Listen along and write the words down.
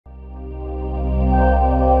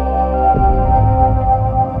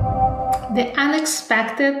The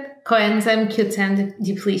unexpected coenzyme Q10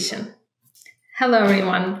 depletion. Hello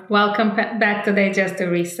everyone, welcome back to Digestive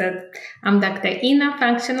Reset. I'm Dr. Ina,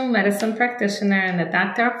 functional medicine practitioner and a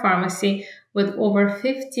doctor of pharmacy with over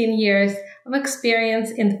 15 years of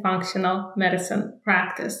experience in functional medicine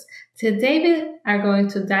practice. Today we are going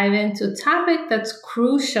to dive into a topic that's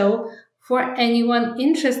crucial for anyone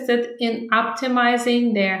interested in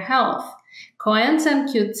optimizing their health. Coenzyme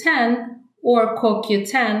Q10 or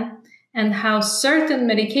CoQ10 and how certain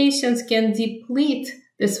medications can deplete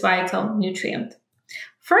this vital nutrient.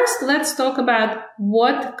 First, let's talk about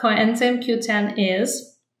what coenzyme Q10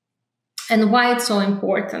 is and why it's so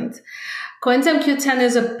important. Coenzyme Q10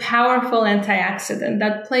 is a powerful antioxidant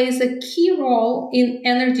that plays a key role in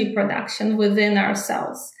energy production within our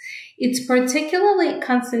cells. It's particularly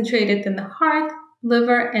concentrated in the heart,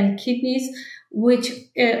 liver, and kidneys,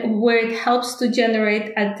 where it helps to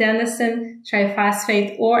generate adenosine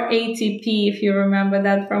triphosphate or ATP, if you remember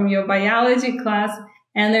that from your biology class,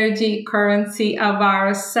 energy currency of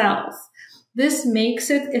our cells. This makes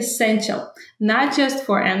it essential, not just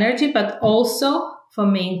for energy, but also for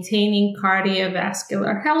maintaining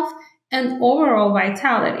cardiovascular health and overall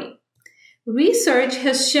vitality. Research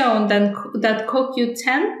has shown that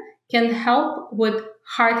CoQ10 can help with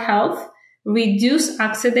heart health, reduce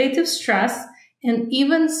oxidative stress, and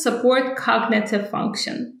even support cognitive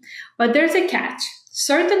function. But there's a catch.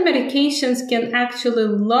 Certain medications can actually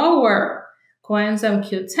lower coenzyme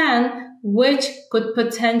Q10, which could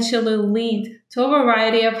potentially lead to a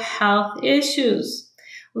variety of health issues.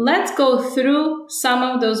 Let's go through some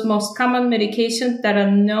of those most common medications that are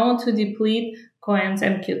known to deplete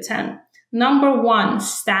coenzyme Q10. Number one,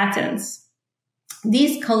 statins.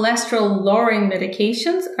 These cholesterol-lowering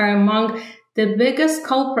medications are among the biggest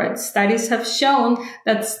culprits. Studies have shown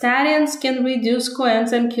that statins can reduce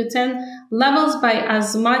coenzyme Q10 levels by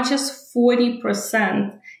as much as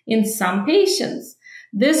 40% in some patients.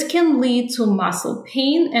 This can lead to muscle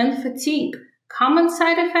pain and fatigue, common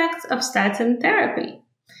side effects of statin therapy.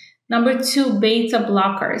 Number two, beta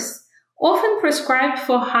blockers. Often prescribed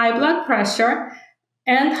for high blood pressure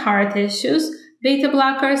and heart issues, beta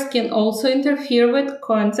blockers can also interfere with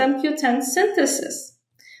coenzyme Q10 synthesis.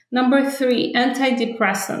 Number three,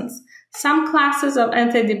 antidepressants. Some classes of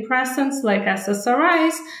antidepressants, like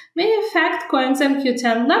SSRIs, may affect coenzyme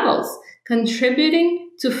Q10 levels, contributing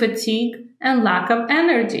to fatigue and lack of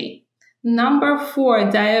energy. Number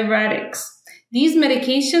four, diuretics. These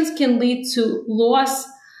medications can lead to loss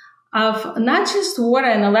of not just water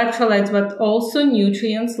and electrolytes, but also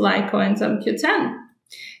nutrients like coenzyme Q10.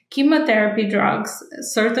 Chemotherapy drugs.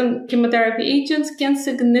 Certain chemotherapy agents can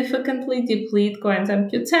significantly deplete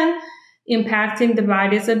coenzyme Q10, impacting the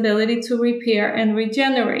body's ability to repair and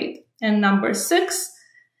regenerate. And number six,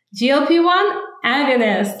 GLP-1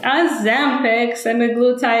 agonists, Ozempic,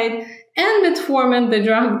 semaglutide, and metformin, the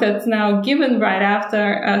drug that's now given right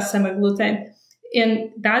after semaglutide, and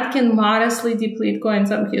that can modestly deplete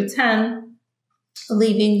coenzyme Q10,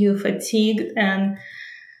 leaving you fatigued and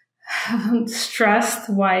stressed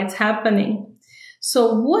why it's happening.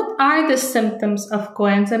 So what are the symptoms of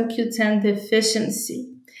coenzyme Q10 deficiency?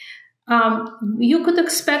 You could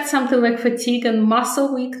expect something like fatigue and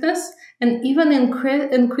muscle weakness, and even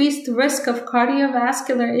increased risk of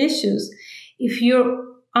cardiovascular issues. If you're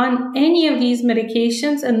on any of these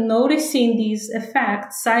medications and noticing these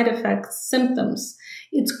effects, side effects, symptoms,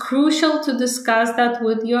 it's crucial to discuss that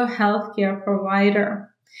with your healthcare provider.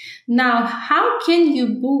 Now, how can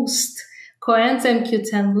you boost coenzyme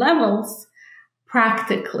Q10 levels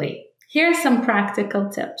practically? Here are some practical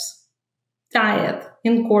tips. Diet.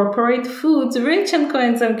 Incorporate foods rich in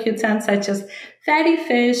coenzyme Q10 such as fatty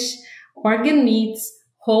fish, organ meats,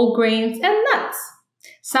 whole grains, and nuts.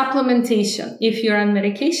 Supplementation. If you're on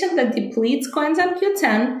medication that depletes coenzyme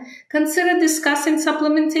Q10, consider discussing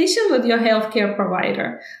supplementation with your healthcare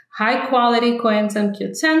provider. High-quality coenzyme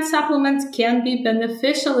Q10 supplements can be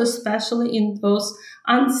beneficial, especially in those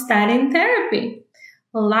on statin therapy.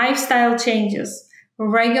 Lifestyle changes,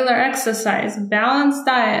 regular exercise, balanced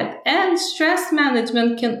diet, and stress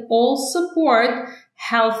management can all support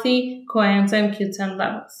healthy coenzyme Q10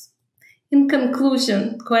 levels. In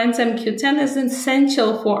conclusion, coenzyme Q10 is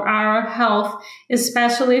essential for our health,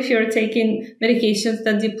 especially if you're taking medications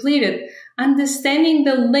that deplete it. Understanding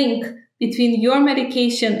the link between your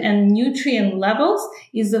medication and nutrient levels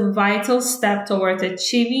is a vital step toward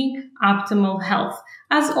achieving optimal health.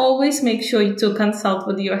 As always, make sure to consult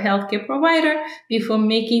with your healthcare provider before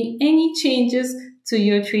making any changes to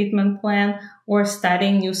your treatment plan or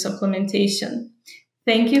starting new supplementation.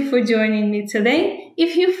 Thank you for joining me today.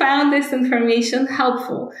 If you found this information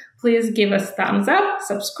helpful, please give us thumbs up,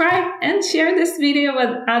 subscribe, and share this video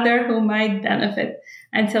with others who might benefit.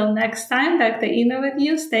 Until next time, Dr. Ina with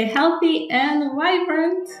you. Stay healthy and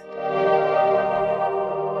vibrant.